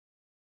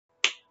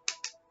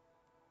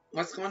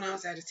What's going on,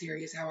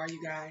 Sagittarius? How are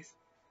you guys?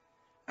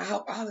 I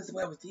hope all is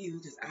well with you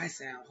because I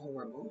sound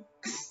horrible.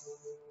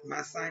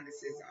 My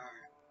sinuses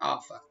are all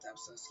fucked up,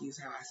 so excuse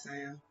how I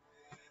sound.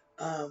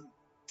 Um,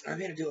 I'm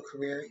here to do a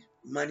career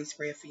money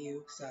spread for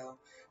you, so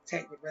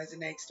take what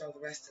resonates, throw the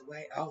rest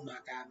away. Oh my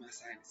God, my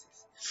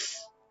sinuses.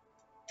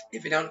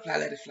 If it don't apply,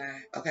 let it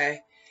fly,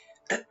 okay?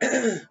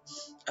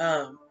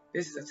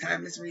 This is a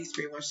timeless read.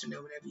 Spirit wants you to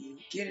know whenever you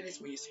get it,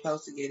 it's when you're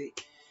supposed to get it.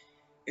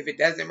 If it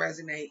doesn't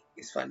resonate,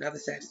 it's for another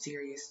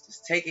Sagittarius.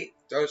 Just take it,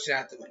 throw it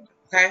out the window,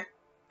 okay?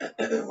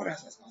 What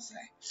else was I gonna say?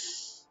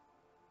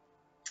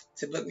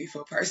 To book me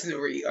for a personal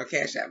read or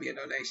cash out me a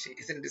donation,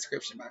 it's in the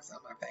description box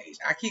on my page.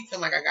 I keep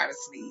feeling like I gotta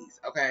sneeze,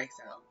 okay?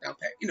 So don't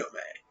pay, you know,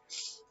 man.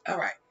 All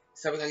right,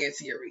 so we're gonna get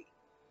to your read.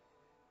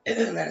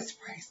 Let us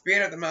pray.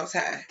 Spirit of the Most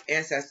High,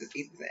 ancestors,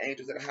 ethers, and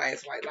angels of the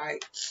highest white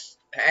light,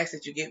 I ask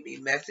that you give me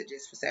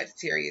messages for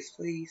Sagittarius,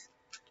 please.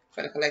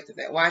 For the collective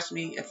that watch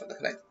me and for the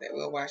collective that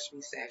will watch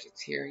me,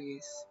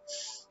 Sagittarius.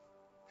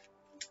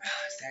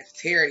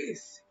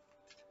 Sagittarius.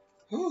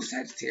 Ooh,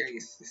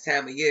 Sagittarius. This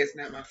time of year is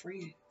not my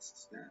friend.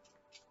 It's not.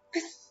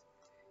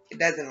 It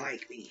doesn't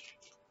like me.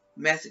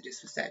 Messages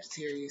for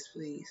Sagittarius,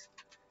 please.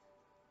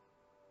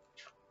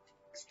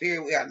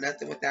 Spirit, we are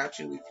nothing without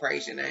you. We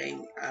praise your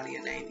name. We honor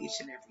your name each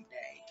and every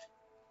day.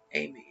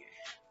 Amen.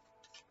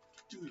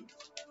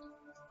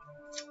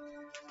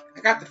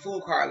 I got the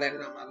Fool card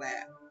landed on my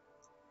lap.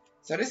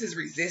 So this is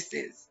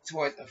resistance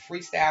towards a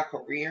freestyle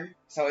career.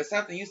 So it's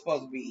something you're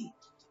supposed to be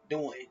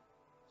doing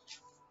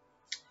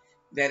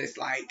that is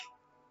like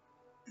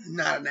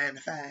not a 9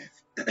 to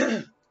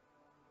 5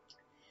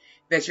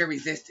 that you're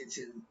resistant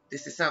to.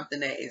 This is something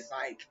that is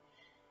like,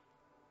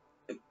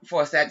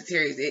 for a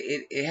Sagittarius,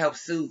 it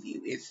helps soothe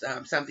you. It's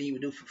something you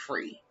would do for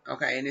free,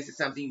 okay? And this is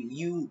something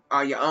you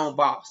are your own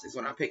boss, is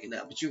what I'm picking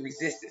up, but you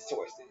resistance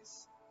towards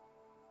this.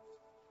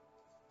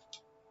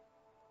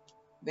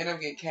 Then I'm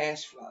getting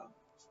cash flow.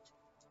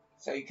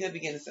 So you could be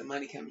getting some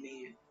money coming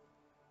in.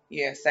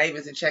 Yeah,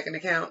 savings and checking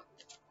account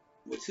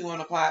with 2 on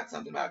the pot.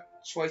 Something about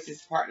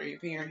choices, partner, your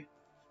parent.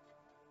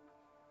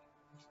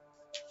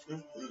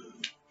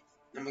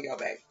 Let me go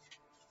back.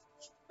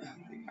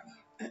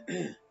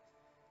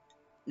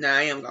 Now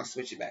I am going to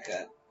switch it back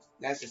up.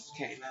 That just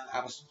came out.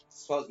 I was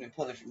supposed to be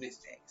pulling from this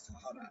deck, so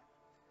hold on.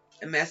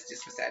 The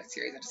messages for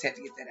Sagittarius. I just had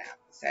to get that out.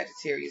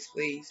 Sagittarius,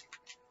 please.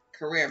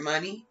 Career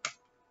money.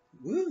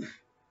 Woo.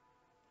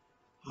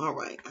 All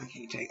right. I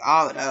can't take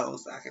all of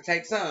those. I can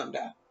take some, though.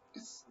 I'll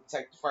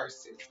take the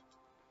first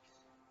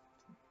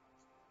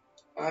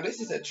 2. This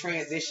is a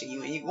transition.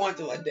 You're going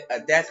through a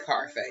death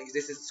card phase.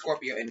 This is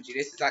Scorpio energy.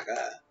 This is like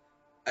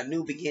a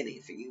new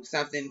beginning for you.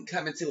 Something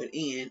coming to an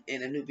end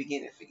and a new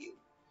beginning for you.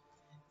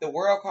 The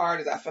World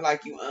card is, I feel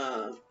like you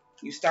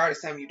started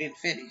something you didn't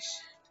finish.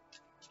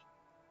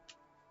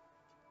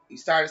 You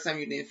started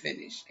something you didn't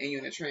finish, and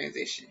you're in a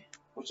transition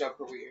with your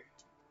career.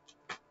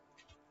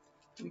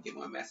 Let me get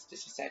more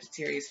messages for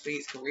Sagittarius,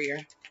 please.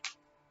 Career.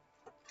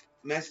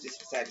 Messages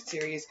for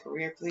Sagittarius.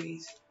 Career,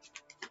 please.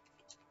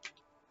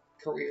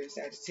 Career,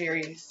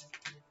 Sagittarius.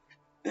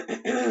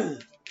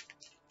 The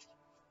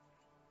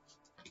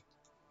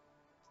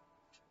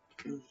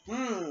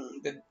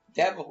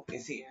devil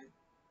is here.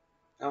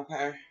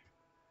 Okay.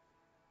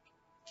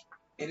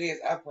 It is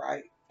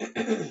upright.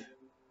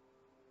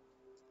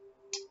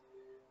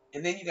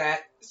 And then you got,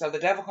 so the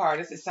devil card,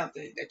 this is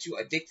something that you're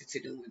addicted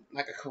to doing,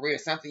 like a career,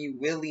 something you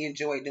really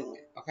enjoy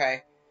doing,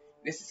 okay?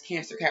 This is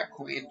Cancer,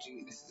 Capricorn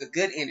energy. This is a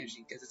good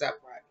energy because it's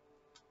upright,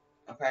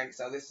 okay?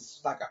 So this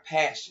is like a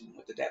passion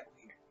with the devil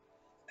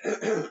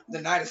here.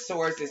 The Knight of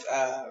Swords is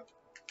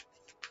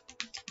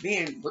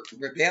being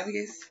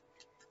rebellious,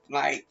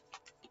 like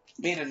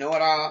being a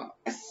know-it-all,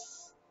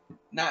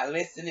 not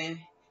listening.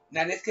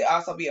 Now this could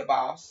also be a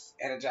boss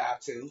at a job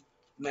too.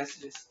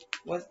 Messages.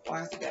 Why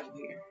is the devil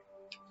here?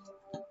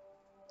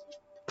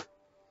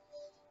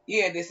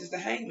 Yeah, this is the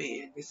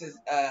Hangman. This is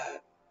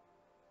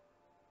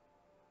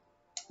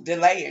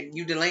delaying.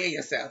 You delaying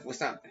yourself with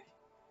something.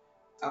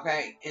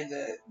 Okay? And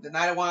the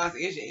Knight of Wands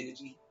is your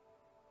energy.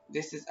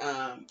 This is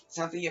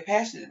something you're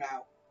passionate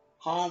about.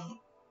 Home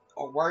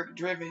or work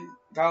driven,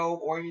 goal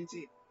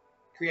oriented,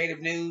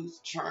 creative news,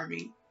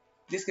 charming.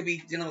 This could be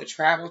dealing with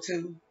travel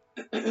too.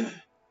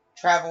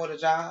 Travel with a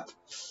job.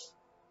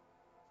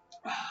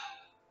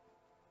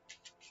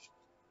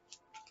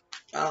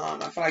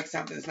 I feel like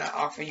something is not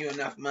offering you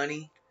enough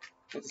money.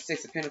 With the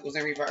 6 of Pentacles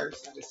in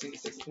reverse. I just seen the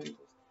 6 of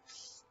Pentacles.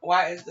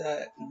 Why is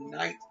the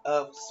Knight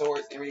of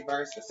Swords in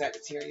reverse for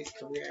Sagittarius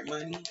career and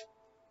money?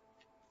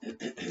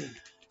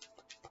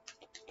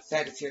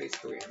 Sagittarius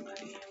career and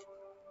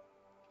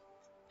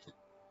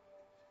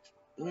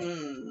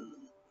money.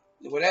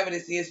 Whatever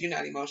this is, you're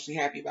not emotionally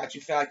happy about.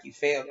 You feel like you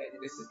failed at it.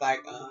 This is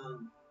like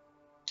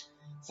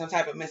some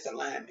type of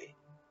misalignment.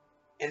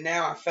 And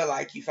now I feel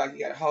like you got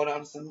to hold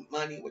on to some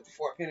money with the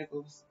 4 of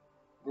Pentacles.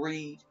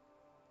 Greed.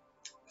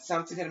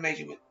 Something that made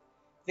you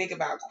think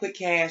about quick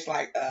cash,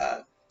 like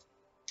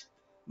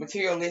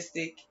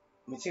materialistic.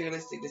 This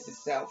is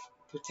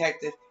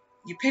self-protective.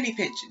 You penny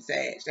pinching,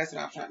 Sag. That's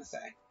what I'm trying to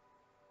say.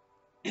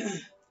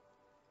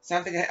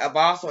 Something, a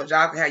boss or a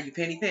job can have you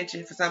penny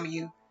pinching for some of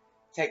you.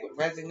 Take what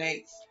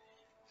resonates.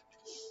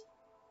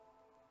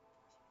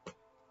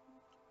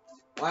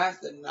 Why is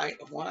the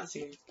Knight of Wands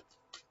here?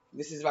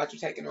 This is about you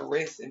taking a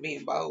risk and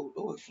being bold.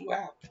 Oh, it flew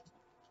out.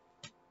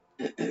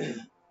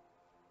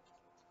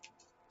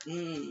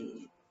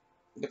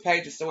 The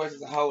Page of Swords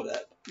is a hold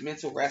up.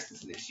 Mental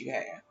restlessness you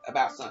have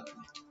about something.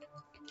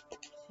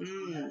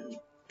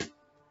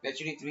 That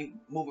you need to be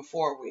moving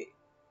forward with.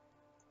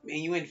 I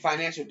mean, you in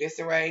financial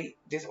disarray,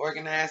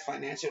 disorganized,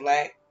 financial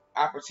lack,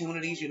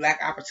 opportunities. You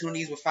lack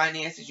opportunities with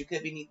finances. You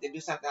could be need to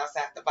do something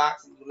outside the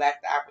box, and you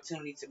lack the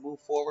opportunity to move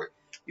forward.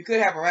 You could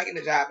have a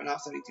regular job and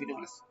also need to be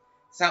doing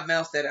something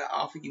else that'll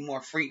offer you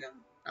more freedom.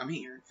 I'm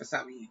hearing for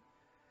some of you,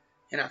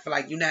 and I feel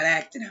like you're not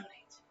acting on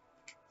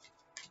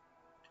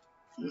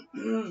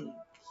it.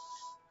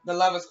 The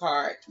Lover's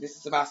card. This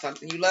is about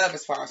something you love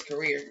as far as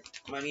career,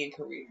 money, and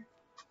career.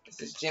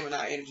 This is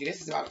Gemini energy.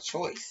 This is about a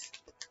choice.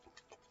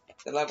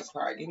 The Lover's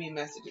card. Give me a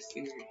message,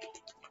 Spirit.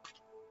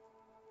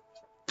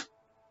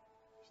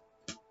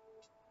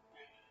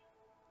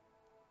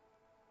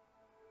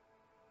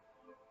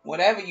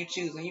 Whatever you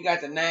choose, when you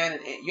got the nine,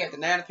 and you got the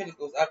 9 of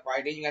Pentacles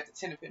upright, then you got the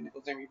 10 of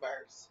Pentacles in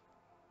reverse.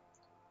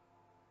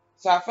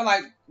 So I feel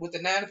like with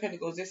the 9 of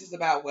Pentacles, this is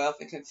about wealth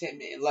and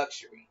contentment and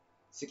luxury,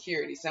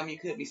 security. Some of you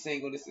could be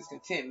single. This is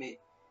contentment.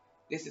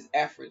 This is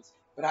efforts.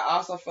 But I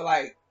also feel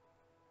like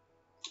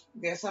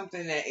there's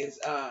something that is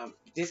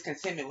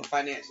discontentment with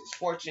finances.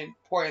 Fortune,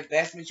 poor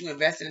investments. You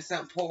invested in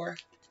something poor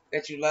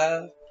that you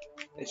love,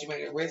 that you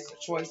made a risk, a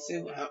choice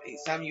to.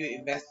 Some of you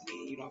invested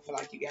in, you don't feel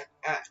like you got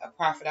a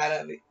profit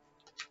out of it.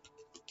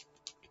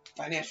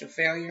 Financial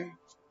failure.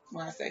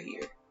 What I say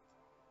here?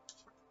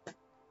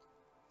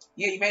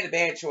 Yeah, you made a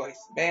bad choice.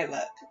 Bad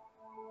luck.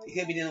 You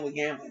could be dealing with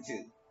gambling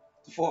too.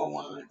 The 4 of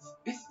Wands.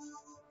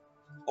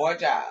 Or a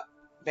job.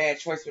 Bad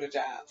choice with a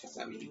job for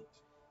some of you.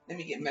 Let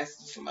me get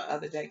messages from my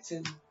other deck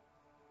too.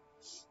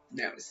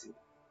 Now let's see.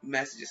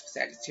 Messages for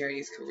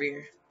Sagittarius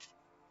career.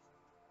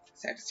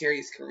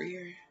 Sagittarius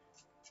career.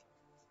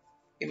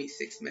 Give me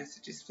 6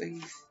 messages,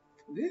 please.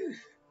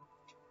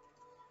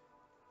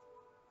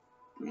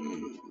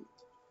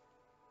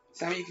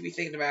 Some of you could be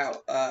thinking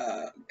about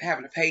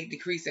having a pay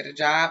decrease at a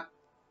job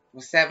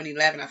with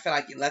 7-11. I feel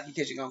like you're lucky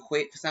because you're going to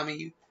quit for some of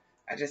you.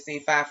 I just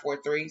seen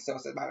 5-4-3, so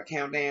it's about a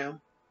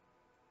countdown.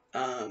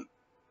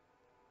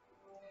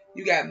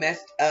 You got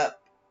messed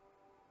up.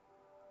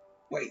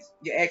 Wait,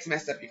 your ex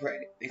messed up your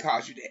credit and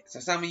caused you debt.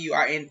 So some of you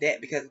are in debt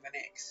because of an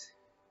ex.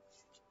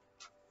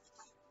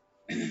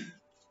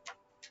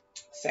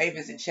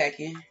 Savings and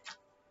checking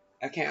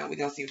account. We're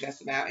going to see what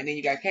that's about. And then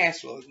you got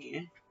cash flow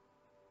again.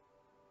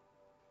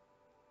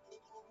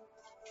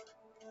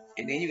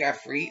 And then you got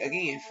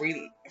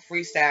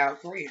freestyle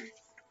career.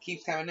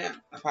 Keeps coming out.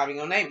 I'm probably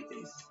going to name it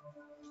this.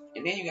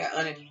 And then you got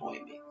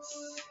unemployment.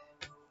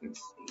 Let's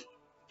see.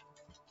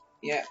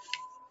 Yep.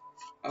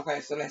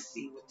 Okay, so let's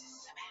see what this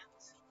is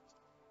about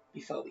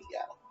before we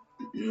go.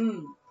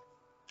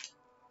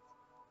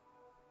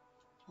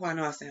 Oh, I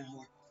know I sound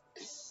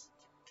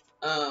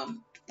horrible.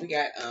 We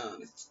got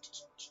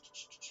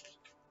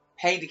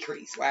pay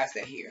decrease. Why is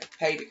that here?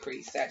 Pay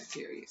decrease,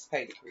 Sagittarius.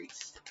 Pay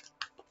decrease.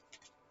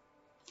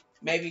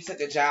 Maybe you took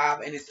a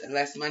job and it's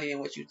less money than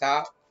what you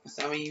thought for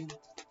some of you.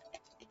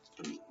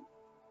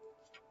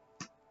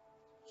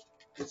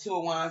 The 2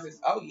 of Wands is,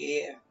 oh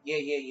yeah.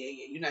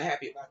 You're not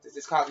happy about this.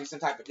 It's causing you some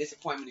type of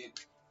disappointment and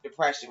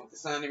depression with the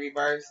Sun in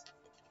reverse.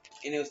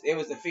 And it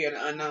was the fear of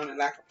the unknown and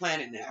lack of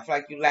planning now. I feel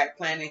like you lack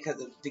planning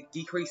because of the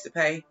decrease of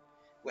pay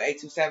with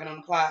 827 on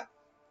the clock.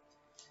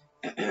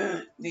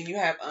 Then you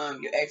have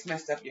your ex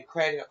messed up your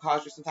credit or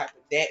caused you some type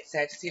of debt,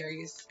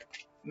 Sagittarius.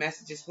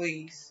 Messages,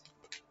 please.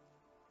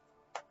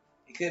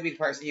 It could be the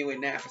person you're with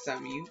now for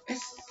some of you.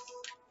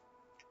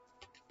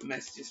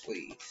 Messages,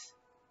 please.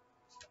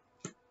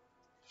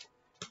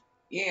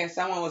 Yeah,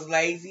 someone was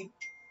lazy.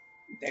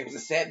 There was a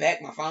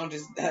setback. My phone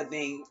just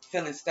being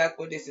feeling stuck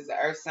with this. Is an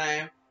earth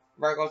sign.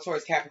 Virgo,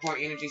 Taurus, Capricorn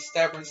energy.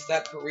 Stubborn,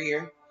 stuck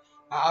career.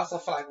 I also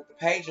feel like with the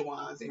Page of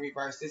Wands in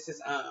reverse, this is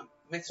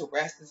mental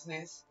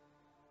restlessness.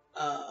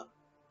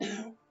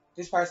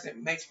 This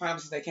person makes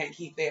promises they can't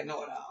keep. They'll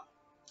know it all.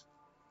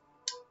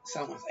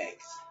 Someone's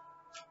ex.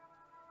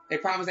 They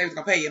promised they was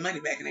going to pay your money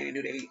back and they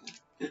didn't do that either.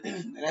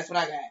 And that's what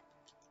I got.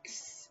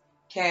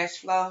 Cash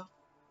flow.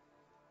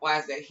 Why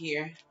is that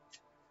here?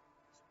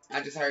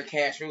 I just heard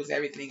cash rules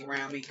everything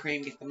around me.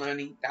 Cream get the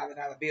money.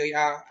 Dollar bill,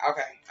 y'all.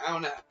 Okay. I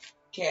don't know.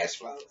 Cash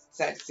flow.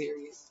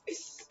 Sagittarius.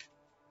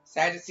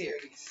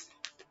 Sagittarius.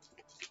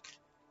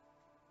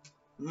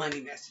 Money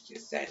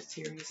messages.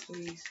 Sagittarius,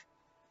 please.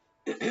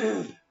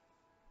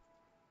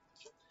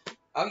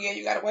 Oh, yeah,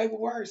 you got away with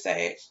words,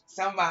 Sag.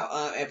 Something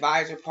about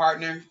advisor,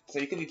 partner. So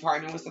you could be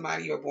partnering with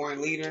somebody. You're a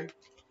born leader.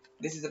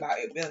 This is about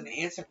building an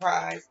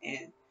enterprise.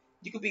 And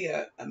you could be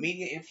a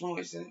media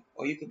influencer.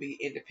 Or you could be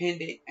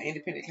independent, an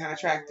independent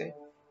contractor.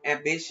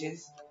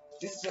 Ambitious.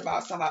 This is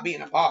about somebody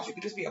being a boss. You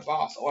could just be a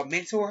boss or a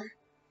mentor.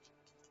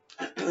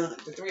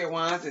 The 3 of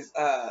Wands is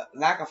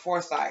lack of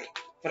foresight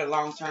for the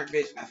long-term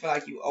vision. I feel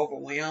like you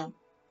overwhelmed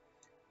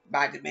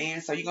by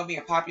demand. So you're going to be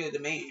in popular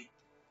demand.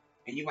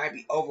 And you might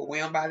be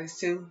overwhelmed by this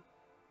too.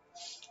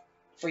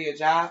 For your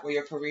job or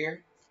your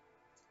career.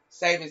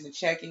 Savings and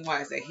checking.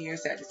 Why is that here?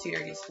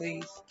 Sagittarius,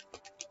 please.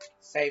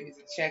 Savings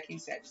and checking.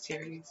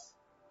 Sagittarius.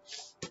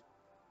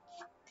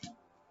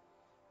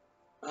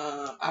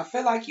 I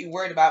feel like you're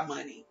worried about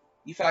money.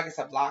 You feel like it's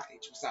a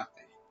blockage or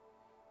something.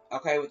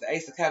 Okay, with the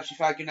Ace of Cups, you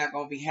feel like you're not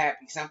going to be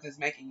happy. Something's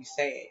making you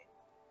sad.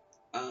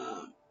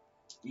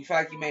 You feel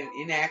like you made an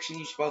inaction.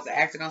 You're supposed to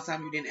act on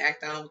something you didn't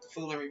act on with the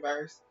Fool in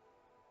reverse.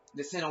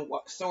 The Ten of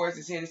Swords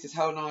is here. This is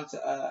holding on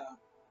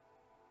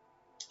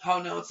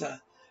to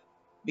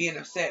being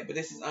upset. But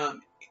this is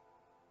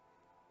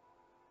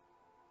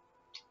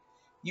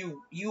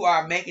you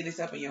are making this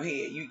up in your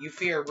head. You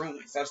fear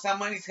ruin. So some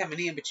money's coming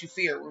in, but you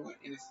fear ruin,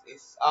 and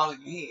it's all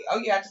in your head.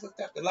 Oh yeah, I just looked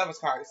up the Lover's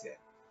card. Is here.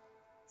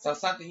 So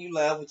something you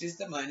love, which is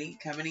the money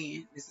coming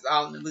in. This is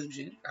all an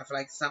illusion. I feel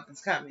like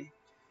something's coming.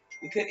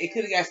 It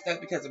could have got stuck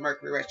because of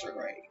Mercury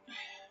retrograde.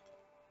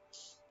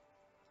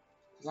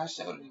 Because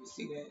I showed it. You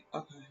see that?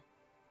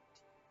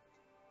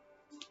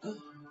 Okay.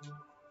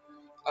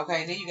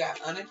 Okay, and then you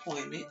got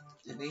unemployment,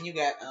 and then you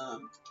got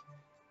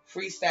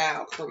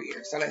freestyle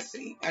career. So let's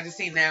see. I just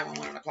seen now on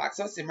 1 o'clock.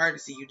 So it's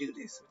emergency you do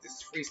this with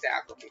this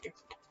freestyle career.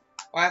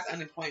 Why is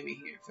unemployment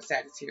here for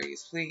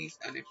Sagittarius, please?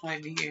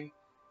 Unemployment here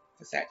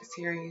for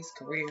Sagittarius,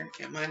 career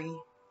and money.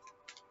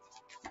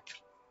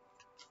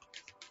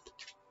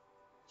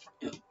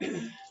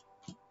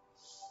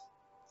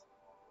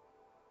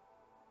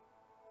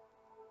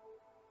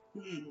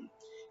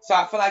 So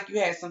I feel like you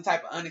had some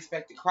type of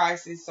unexpected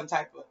crisis, some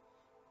type of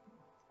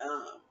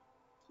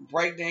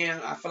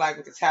breakdown. I feel like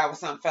with the tower,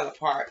 something fell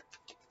apart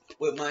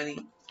with money,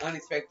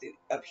 unexpected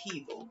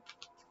upheaval.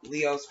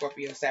 Leo,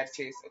 Scorpio,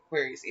 Sagittarius,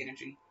 Aquarius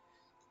energy.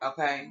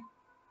 Okay.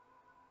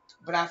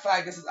 But I feel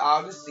like this is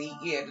all deceit.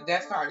 Yeah, the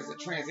death card is a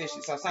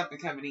transition, so something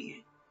coming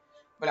in.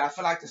 But I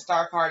feel like the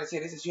star card is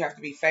here. This is you have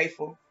to be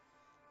faithful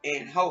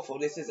and hopeful.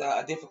 This is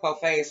a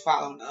difficult phase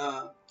following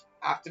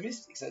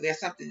optimistic. So there's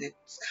something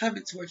that's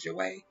coming towards your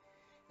way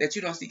that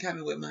you don't see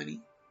coming with money.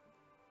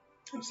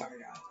 I'm sorry,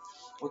 y'all.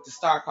 With the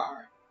star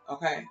card,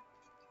 okay?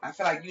 I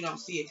feel like you don't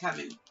see it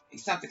coming.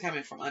 It's something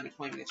coming from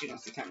unemployment that you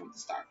don't see coming with the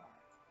star card.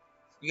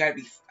 You got to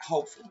be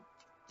hopeful.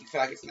 You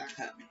feel like it's not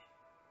coming.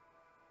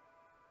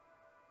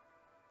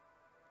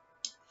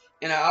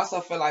 And I also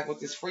feel like with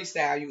this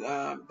freestyle, you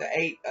the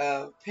 8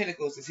 of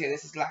Pentacles is here.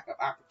 This is lack of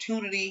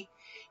opportunity.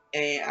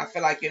 And I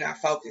feel like you're not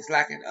focused,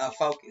 lacking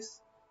focus.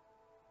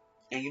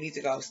 And you need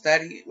to go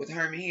study with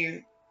Herman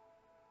here.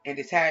 And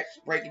detach,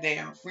 break it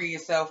down, free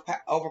yourself,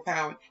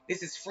 overpowering.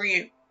 This is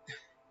freeing.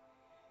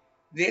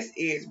 This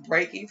is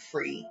breaking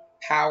free,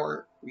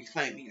 power,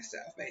 reclaiming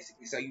yourself,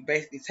 basically. So you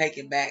basically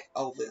taking back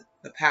over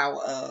the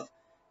power of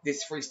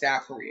this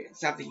freestyle career.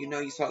 Something you know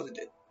you're supposed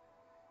to do.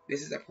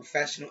 This is a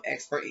professional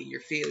expert in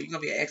your field. You're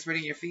going to be an expert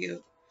in your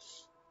field.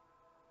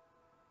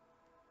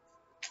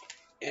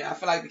 And I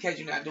feel like because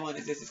you're not doing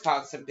this is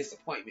causing some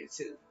disappointment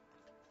too.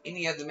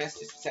 Any other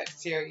messages for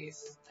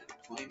Sagittarius?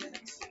 Unemployment,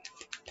 let me see.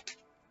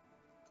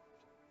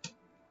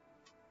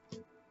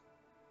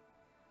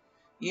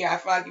 Yeah, I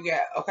feel like you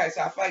got, okay, so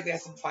I feel like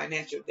there's some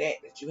financial debt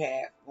that you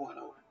have going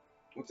on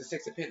with the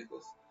 6 of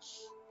Pentacles.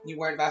 You're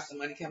worried about some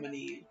money coming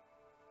in.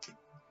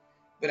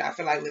 But I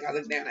feel like, look, I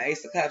look down, the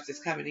Ace of Cups is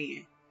coming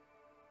in.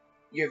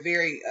 You're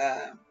very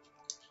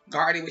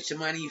guarded with your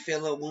money. You feel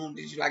a little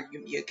wounded.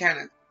 You're kind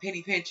of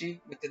penny pinching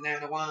with the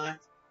 9 of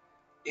Wands.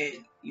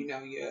 And, you know,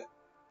 you're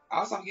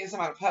also getting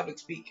somebody a public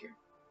speaker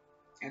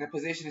in a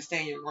position to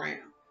stand your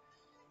ground.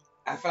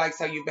 I feel like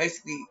so you're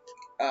basically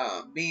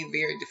being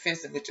very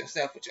defensive with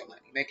yourself with your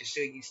money, making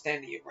sure you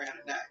standing your ground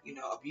and not, you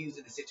know,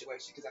 abusing the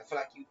situation. Because I feel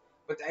like you,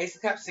 with the Ace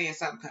of Cups, seeing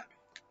something coming.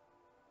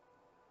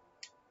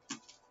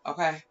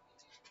 Okay.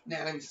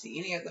 Now let me see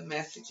any other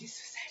messages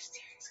for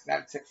Sagittarius because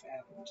that took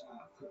forever with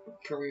y'all.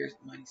 Career,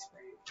 money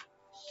spread,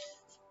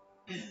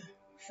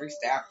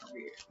 freestyle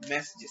career.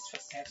 Messages for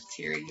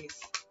Sagittarius.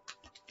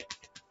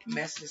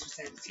 Messages for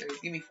Sagittarius.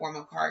 Give me 4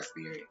 more cards,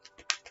 Spirit.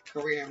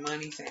 Career and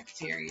money,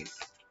 Sagittarius.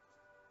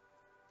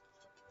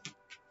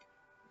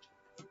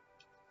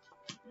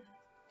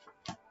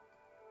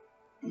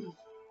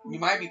 You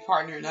might be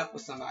partnering up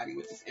with somebody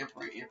with this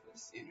Emperor and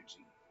Empress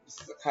energy.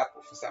 This is a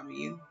couple for some of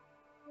you.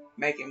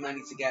 Making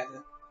money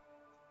together.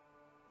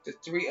 The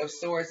 3 of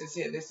Swords is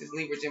here. This is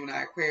Libra,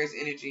 Gemini, Aquarius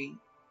energy.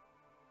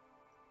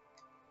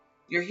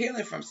 You're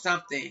healing from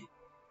something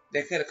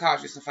that could have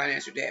caused you some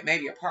financial debt.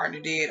 Maybe a partner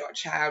did or a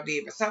child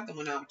did, but something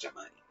went on with your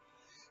money.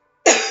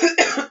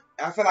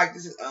 I feel like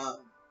this is,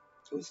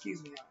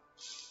 excuse me, y'all.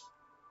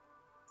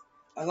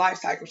 A life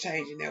cycle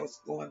changing that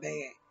was going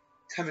bad.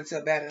 Coming to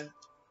a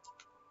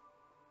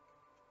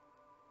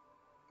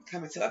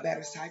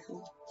better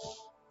cycle.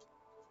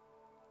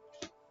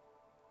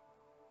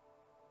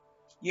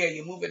 Yeah,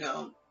 you're moving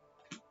on.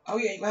 Oh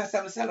yeah, you're going to have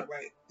something to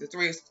celebrate. The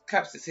 3 of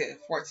Cups is here,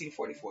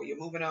 1444. You're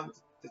moving on with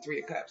the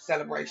 3 of Cups.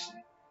 Celebration.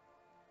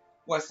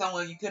 Well,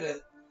 someone could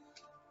have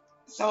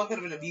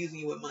been abusing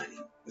you with money.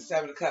 The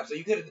 7 of Cups. Or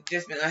you could have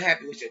just been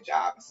unhappy with your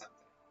job or something.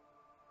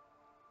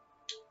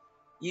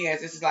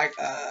 Yes, this is like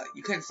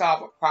you couldn't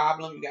solve a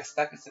problem, you got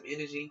stuck in some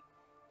energy,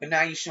 but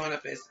now you're showing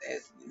up as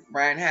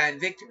riding high in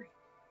victory.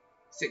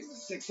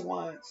 Six of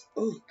Wands.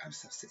 Ooh, I'm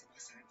so sick of my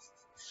sinuses.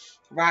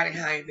 Riding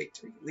high in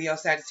victory. Leo,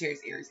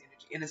 Sagittarius, Aries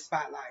energy in the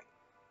spotlight,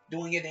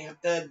 doing your damn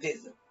thug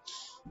visit.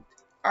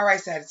 All right,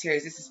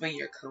 Sagittarius, this has been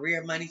your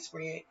career money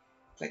spread.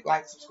 Click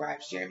like,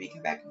 subscribe, share me,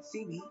 come back and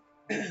see me.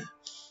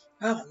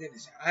 Oh my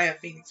goodness, I am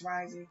Phoenix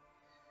Rising.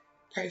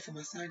 Pray for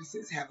my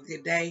sinuses. Have a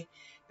good day.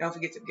 Don't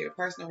forget to get a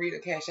personal reader.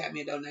 Cash out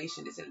me a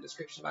donation. It's in the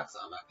description box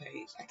on my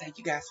page. I thank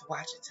you guys for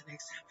watching. Until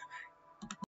next time.